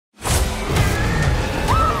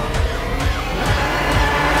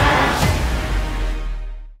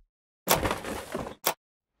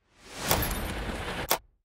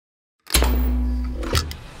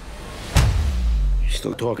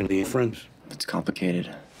still talking to your friends? It's complicated.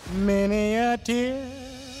 Many a tear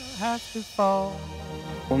has to fall,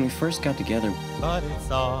 When we first got together, but it's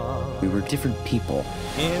all we were different people.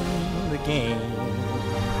 in the game.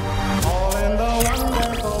 All in the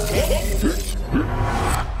wonderful game.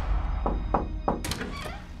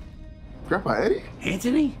 Grandpa Eddie?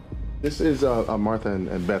 Anthony? This is Martha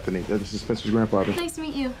and Bethany. This is Spencer's grandfather. Nice to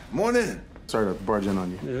meet you. Morning. Sorry to barge in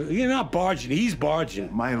on you. You're not barging, he's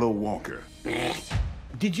barging. Milo Walker.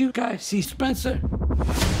 Did you guys see Spencer?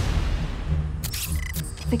 I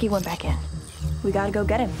think he went back in. We gotta go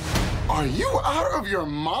get him. Are you out of your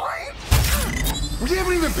mind? We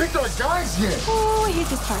haven't even picked our guys yet. Oh, I hate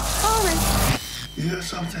this part. All right. You hear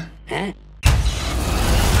something? Huh?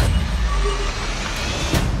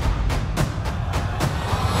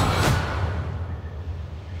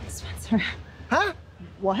 Spencer. Huh?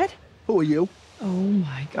 What? Who are you? Oh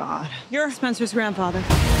my God. You're Spencer's grandfather.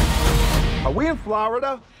 Are we in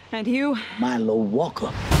Florida? And you? Milo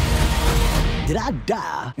Walker. Did I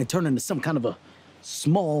die and turn into some kind of a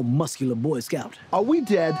small, muscular Boy Scout? Are we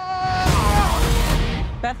dead?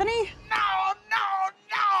 Bethany? No!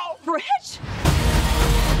 Rich?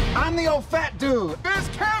 I'm the old fat dude. This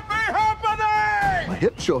can't be happening! My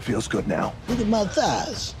hip sure feels good now. Look at my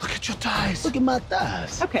thighs. Look at your thighs. Look at my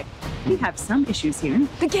thighs. Okay, we have some issues here.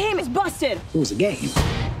 The game is busted. It was a game.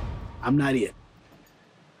 I'm not it.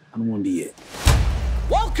 I don't want to be it.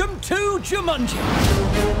 Welcome to Jumanji.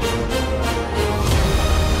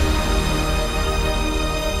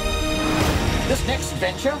 This next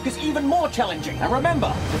venture is even more challenging. And remember,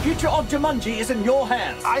 the future of Jumanji is in your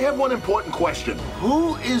hands. I have one important question.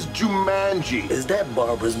 Who is Jumanji? Is that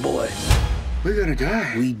Barbara's boy? We're gonna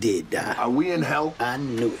die. We did die. Are we in hell? I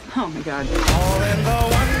knew it. Oh my God. All in the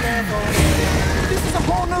wonderful game. This is a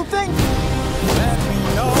whole new thing. Let me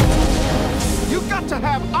know. You got to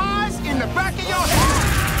have eyes in the back of your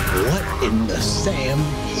head. What in the Sam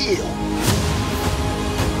Hill?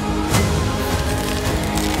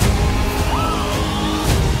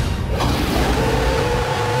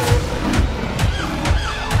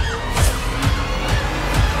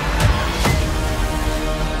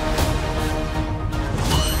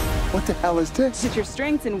 What the hell is this? It's your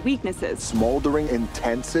strengths and weaknesses. Smoldering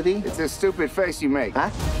intensity? It's a stupid face you make. Huh?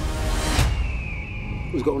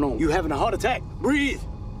 What's going on? You having a heart attack? Breathe.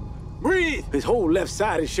 Breathe. His whole left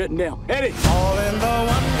side is shutting down. Eddie. All in the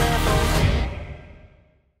wonderful